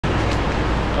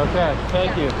Okay,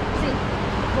 thank you. See,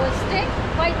 for steak,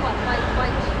 white one, white.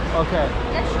 Okay.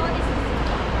 Let's show this.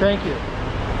 Thank you.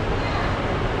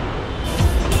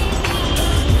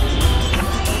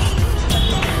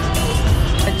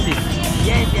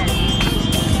 Yes, yes.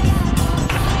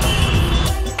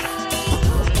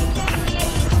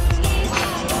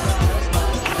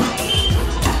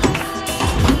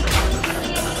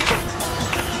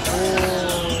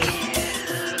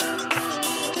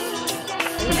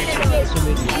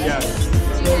 Yeah.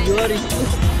 So you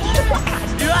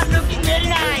are looking very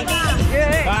nice.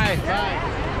 Yeah. Bye.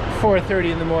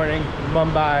 4:30 in the morning,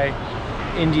 Mumbai,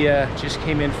 India. Just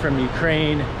came in from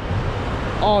Ukraine.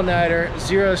 All-nighter,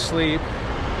 zero sleep.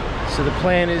 So the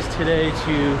plan is today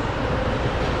to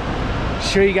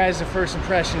show you guys the first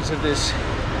impressions of this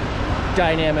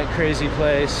dynamic, crazy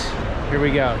place. Here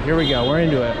we go. We're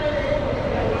into it.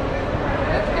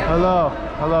 Hello.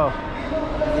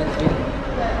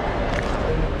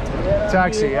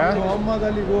 Taxi, yeah?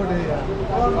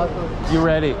 You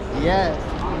ready? Yes.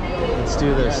 Let's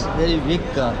do this. Very big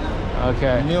car.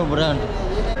 Okay. New brand.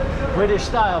 British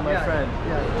style, my friend.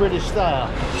 Yeah. British style.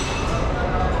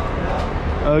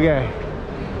 Okay.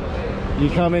 You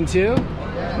coming too?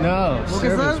 No. Okay,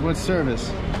 Service. sir. What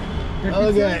service?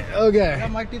 Okay. Okay.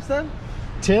 My tip, sir?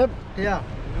 Tip? Yeah.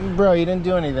 Bro, you didn't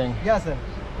do anything. Yeah, sir.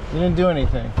 You didn't do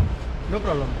anything. No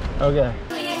problem. Okay.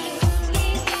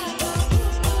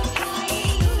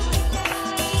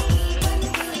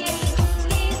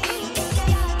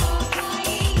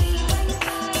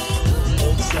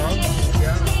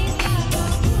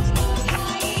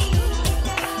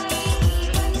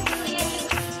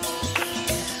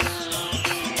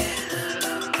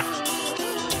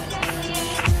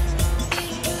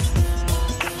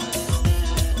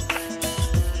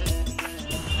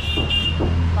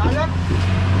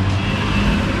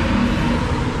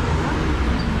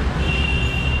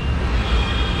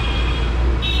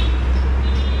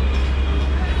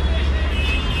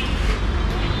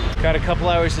 Got a couple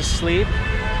hours of sleep.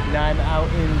 Now I'm out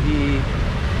in the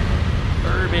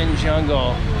urban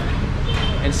jungle.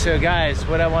 And so guys,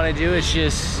 what I want to do is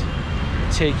just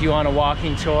take you on a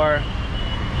walking tour.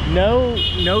 No,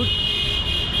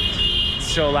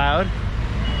 so loud.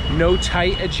 No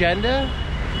tight agenda,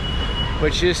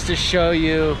 but just to show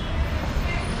you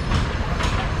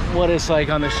what it's like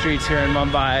on the streets here in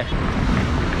Mumbai.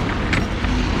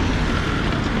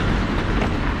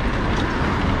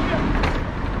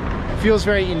 Feels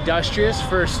very industrious.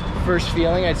 First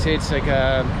feeling, I'd say it's like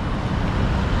a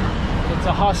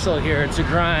hustle here. It's a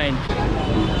grind.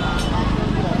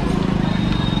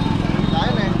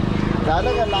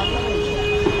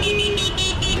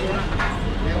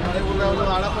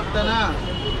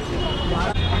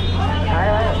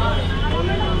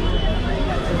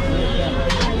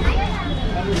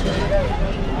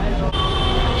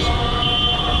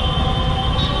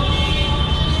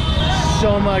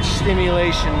 So much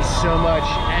stimulation, so much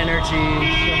energy,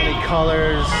 so many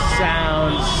colors,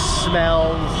 sounds,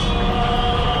 smells.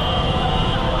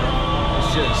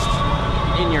 It's just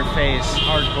in your face,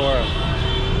 hardcore,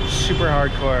 super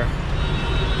hardcore.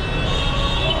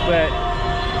 But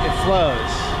it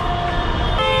flows.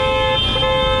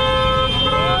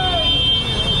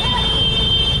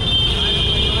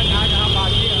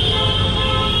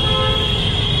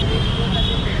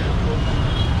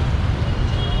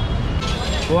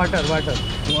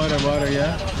 Water,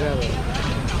 Yeah?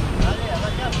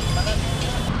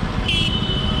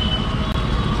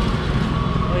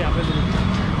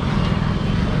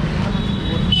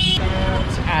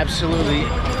 It's absolutely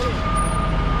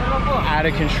out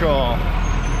of control.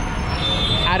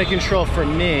 Out of control for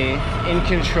me, in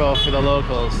control for the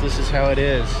locals. This is how it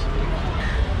is.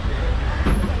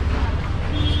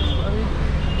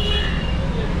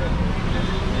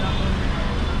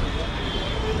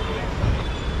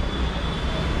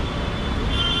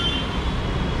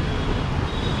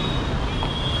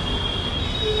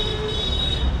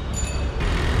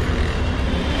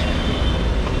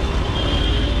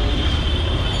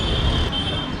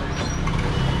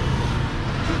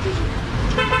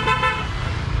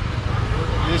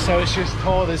 This, I was just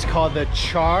told, is called the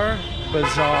Char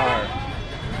Bazaar.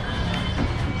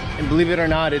 And believe it or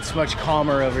not, it's much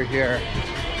calmer over here.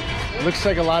 It looks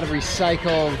like a lot of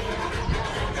recycled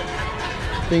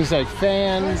things like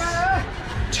fans,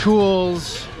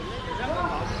 tools,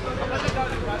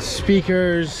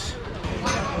 speakers.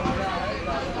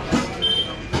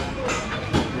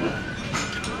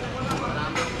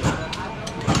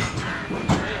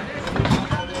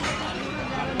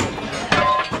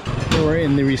 We're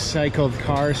in the recycled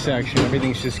car section.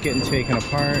 Everything's just getting taken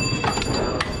apart.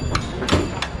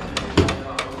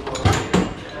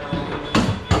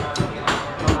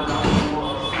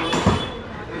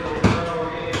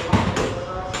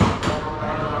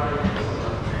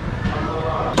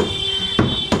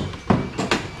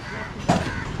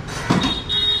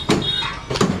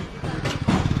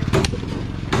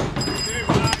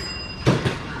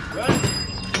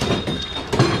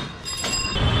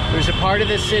 part of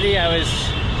the city I was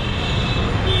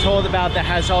told about that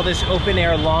has all this open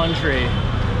air laundry.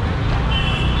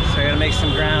 So I gotta make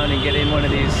some ground and get in one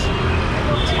of these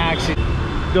taxis.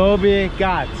 Dhobi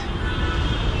Ghat.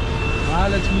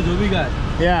 Mahalakshmi Dhobi Ghat.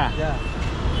 Yeah. Yeah.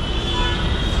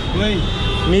 Going.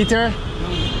 Meter?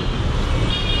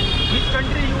 Which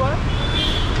country you are?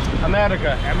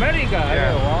 America. America.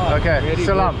 Yeah. Wow. Okay. Very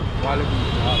Salam. good.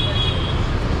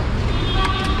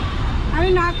 अरे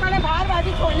नाक वाले बाहर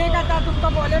बाजी छोड़ने का था, तुम तो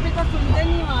बोले भी तो सुनते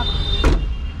नहीं वहाँ।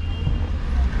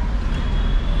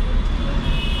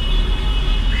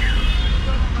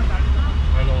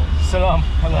 Hello. Salam.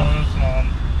 Hello. Salam.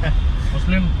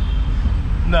 Muslim?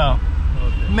 No.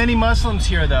 Okay. Many Muslims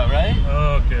here though, right?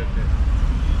 Okay.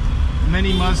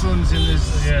 Many Muslims in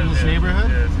this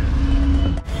neighborhood? Yes.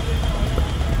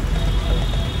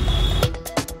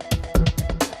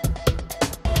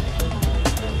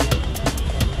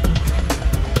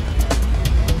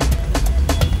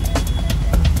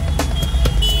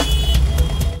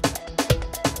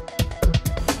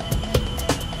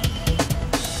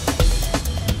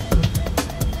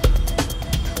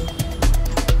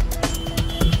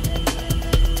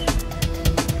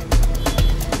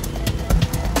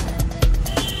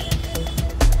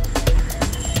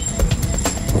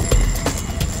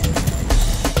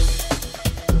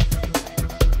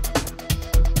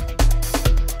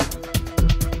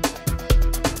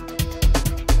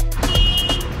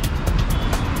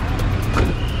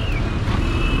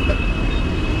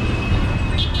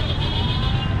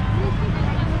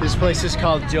 This place is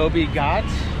called Dhobi Ghat.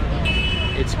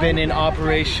 It's been in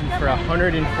operation for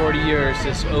 140 years,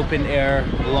 this open air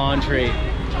laundry.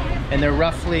 And there are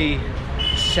roughly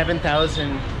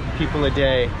 7,000 people a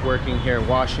day working here,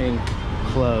 washing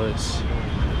clothes.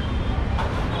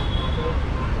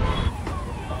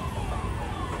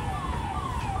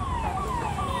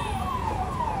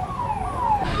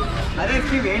 अरे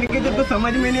इसकी wait के तो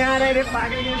समझ में नहीं आ रहा है रे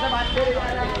पागल जैसा बात कर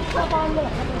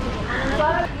रहा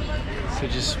है। So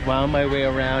just wound my way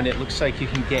around. It looks like you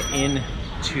can get in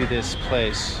to this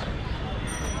place.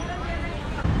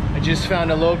 I just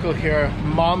found a local here,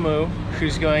 Mamu,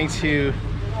 who's going to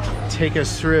take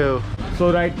us through.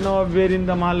 So right now we're in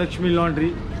the Mahalakshmi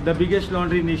laundry, the biggest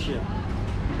laundry in Asia.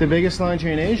 The biggest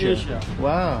laundry in Asia? Asia.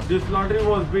 Wow. This laundry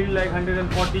was built like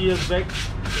 140 years back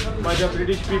by the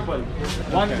British people.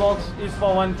 One box is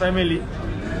for one family,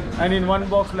 and in one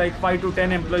box like 5 to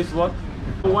 10 employees work.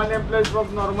 One employee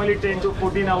works normally 10 to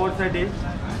 14 hours a day.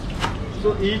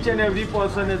 So each and every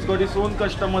person has got his own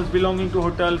customers belonging to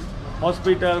hotels,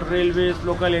 hospitals, railways,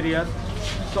 local areas.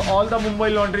 So all the Mumbai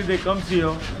laundry, they comes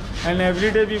here, and every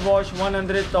day we wash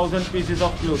 100,000 pieces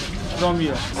of clothes from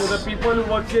here. So the people who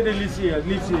work here, they live here.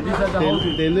 These are the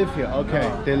houses. They live here. Okay,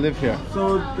 they live here.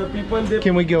 So the people, they...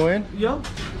 Can we go in? Yeah.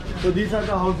 So these are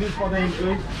the houses for the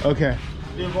employees. Okay.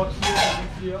 They work here,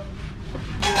 here.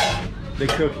 They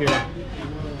cook here.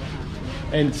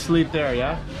 And sleep there,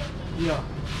 yeah? Yeah.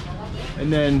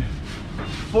 And then...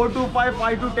 4 to 5,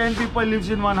 5 to 10 people lives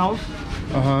in one house.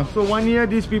 Uh-huh. So 1 year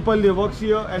these people, they work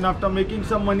here, and after making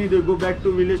some money, they go back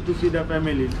to village to see their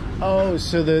families. Oh,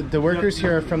 so the workers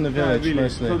here are from the village,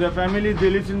 mostly. So their families, they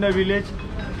live in the village.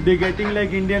 They're getting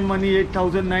like Indian money,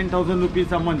 8,000, 9,000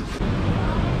 rupees a month.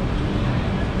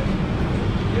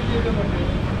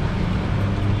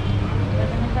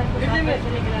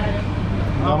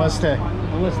 Namaste.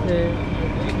 Namaste.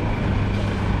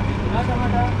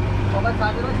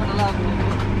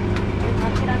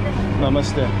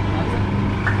 Namaste.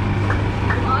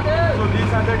 So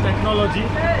these are the technology.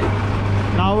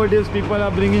 Nowadays people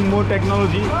are bringing more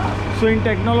technology. So in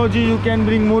technology you can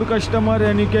bring more customer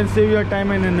and you can save your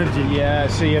time and energy. Yeah,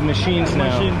 so you have machines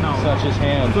now, such as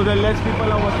hand. So the less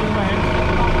people are working by hand.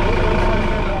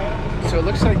 So it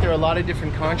looks like there are a lot of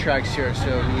different contracts here.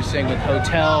 So he was saying with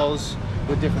hotels,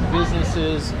 with different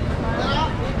businesses.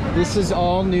 This is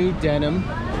all new denim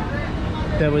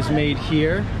that was made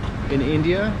here in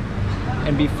India,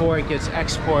 and before it gets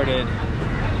exported,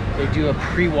 they do a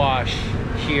pre-wash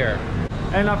here.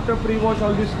 And after pre-wash,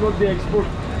 all these clothes they export.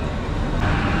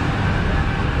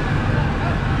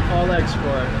 All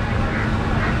export.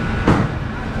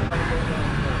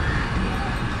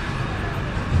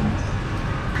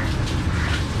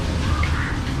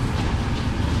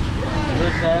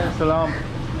 Salam.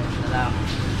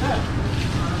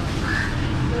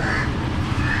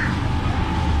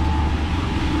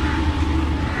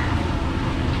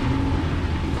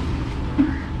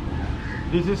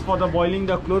 This is for the boiling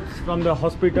the clothes from the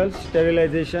hospitals,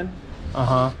 sterilization.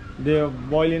 They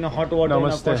boil in a hot water and a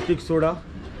caustic soda.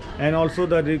 And also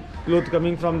the clothes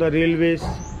coming from the railways,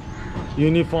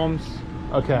 uniforms,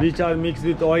 which are mixed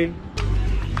with oil.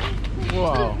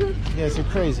 Whoa. You guys are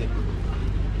crazy.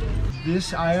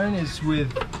 This iron is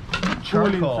with Coal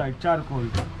charcoal. inside, charcoal.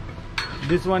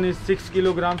 This one is 6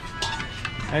 kilograms.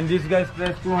 And these guys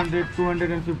press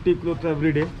 250 clothes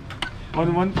every day.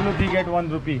 On one cloth he get 1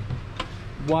 rupee.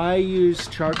 Why use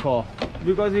charcoal?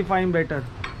 Because he find better.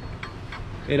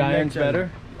 It irons better?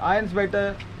 Irons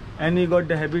better, and he got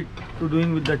the habit to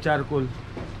doing with the charcoal.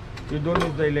 You don't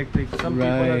use the electric. Some people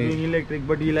are Right. doing electric,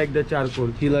 but he like the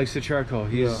charcoal. He likes the charcoal.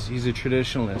 He's a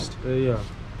traditionalist. Yeah.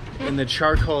 And the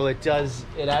charcoal, it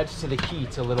adds to the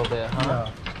heat a little bit, huh?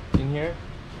 In here?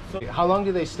 So How long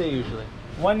do they stay usually?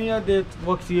 1 year they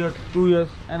work here, 2 years,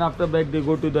 and after back they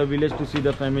go to the village to see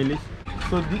the families.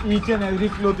 So each and every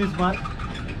cloth is marked,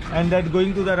 and that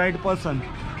going to the right person.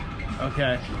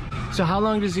 Okay. So how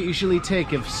long does it usually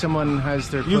take if someone has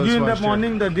their clothes You give in the washed here?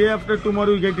 morning, the day after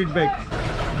tomorrow you get it back.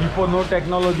 Before no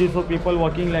technology, so people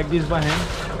working like this by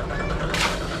hand.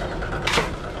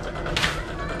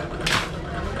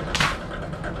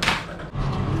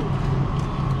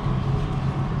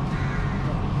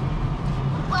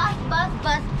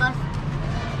 Bus.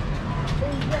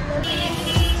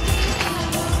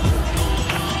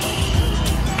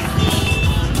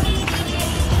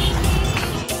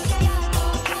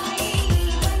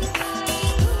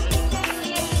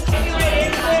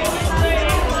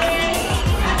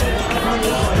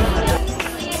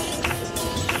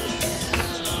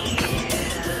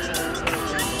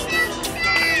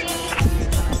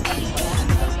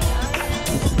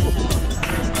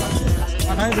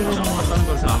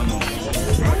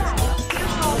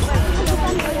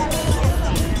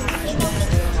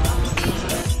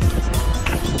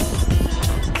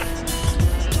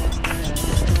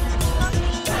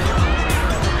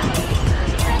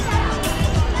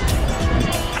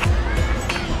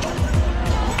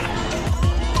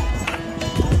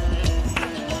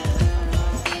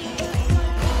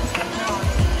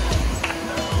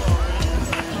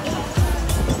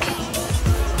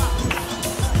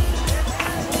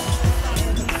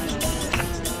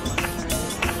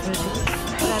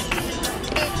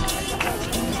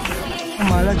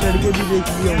 माला चढ़ के भी देख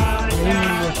लिया नहीं मिल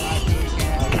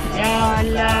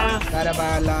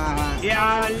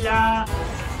रहा।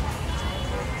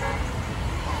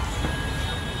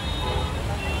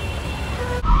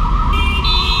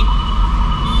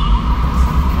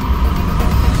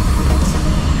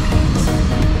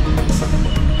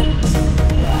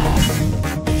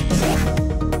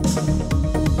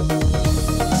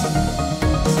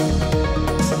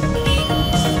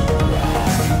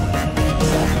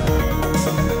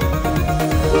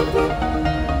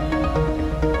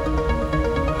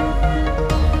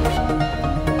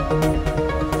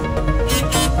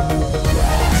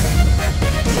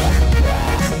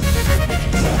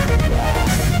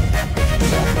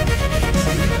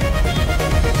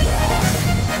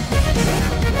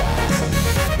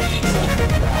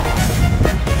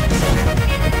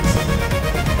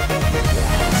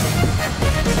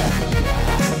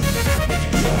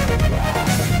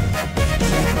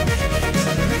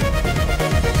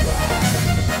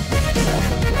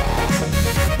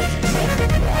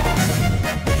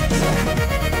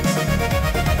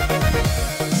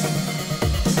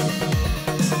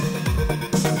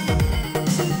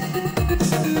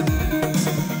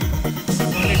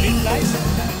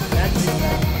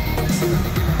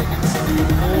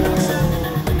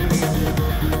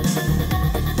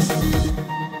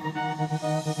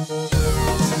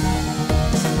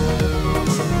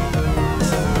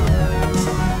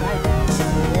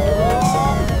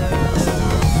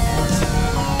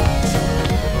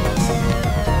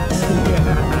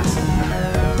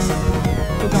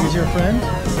 He's your friend?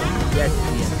 Yes.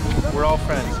 We're all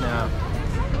friends now.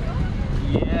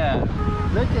 Yeah.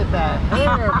 Look at that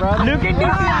hair, brother. Look at this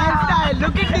hairstyle.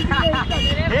 Look at this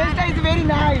hairstyle. Hairstyle is very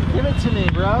nice. Give it to me,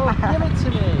 bro. Give it to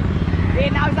me. Hey,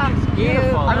 now some.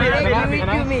 Beautiful. I mean, Can I- give it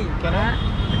to me. Can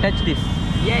I? Touch this.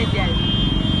 Yes.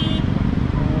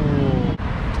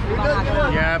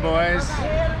 Yeah, boys.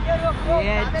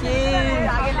 Yeah,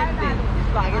 cheers.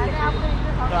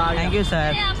 Thank you,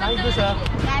 sir. Thank you, sir.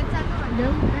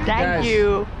 Thank Guys.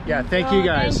 you. Yeah, thank you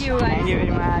guys. Thank you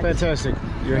very much. Fantastic.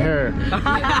 Your hair.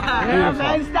 Yeah,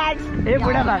 man, thanks. Hey,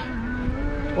 Buddha bhai.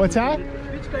 What's that?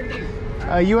 Which country?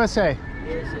 USA.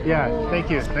 Yeah, thank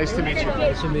you. Nice to meet you.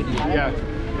 Nice to meet you. Yeah.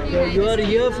 You are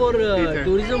here for Peter.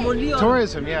 tourism only? Or?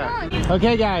 Tourism, yeah.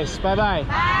 Okay, guys. Bye-bye.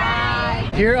 Bye.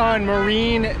 Here on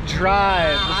Marine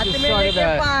Drive. This is sort of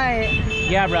the...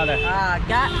 Yeah, brother.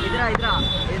 क्या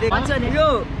इधर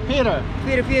Yo, Peter.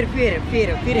 fear,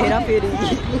 hera fear.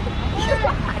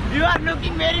 You are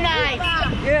looking very nice.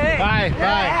 Bye.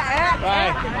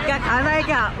 क्या खाना है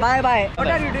क्या? Bye. What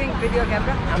are you doing with your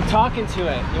camera? I'm talking to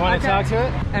it. You want to talk to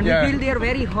it? And we feel they are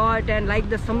very hot and like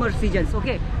the summer seasons.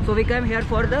 Okay, so we come here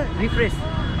for the refresh,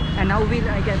 and now we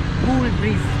like a cool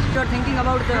breeze. You're thinking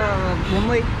about the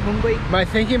Mumbai. My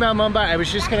thinking about Mumbai, I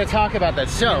was just going to talk about that.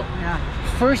 So,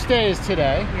 first day is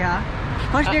today. Yeah.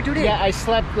 First day today. Yeah, I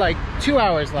slept like 2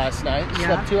 hours last night.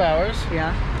 Slept 2 hours.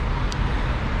 Yeah.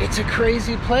 It's a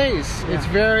crazy place. It's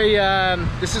very,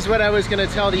 this is what I was going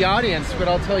to tell the audience, but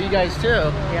I'll tell you guys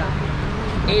too. Yeah.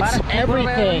 It's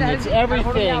everything. It's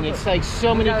everything. It's like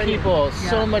so many people,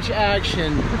 so much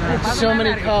action, so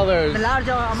many colors,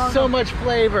 so much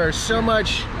flavor, so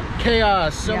much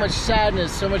chaos, so much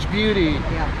sadness, so much beauty.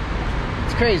 Yeah.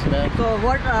 It's crazy, man. So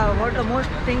what the most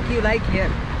thing you like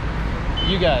here?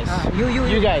 You guys.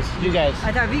 You guys.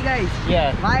 I thought we guys.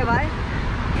 Yeah. Why?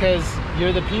 Because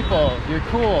you're the people. You're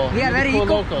cool. We are very cool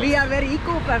eco. locals. We are very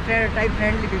type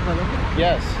friendly people. Okay?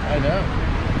 Yes, I know.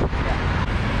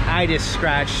 I just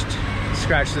scratched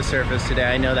the surface today.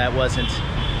 I know that wasn't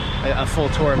a full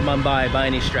tour of Mumbai by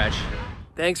any stretch.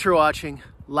 Thanks for watching.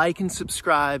 Like and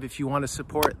subscribe if you want to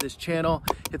support this channel.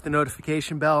 Hit the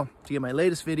notification bell to get my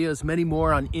latest videos, many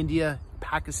more on India,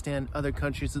 Pakistan, other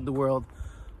countries of the world.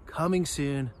 Coming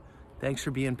soon. Thanks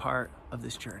for being part of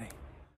this journey.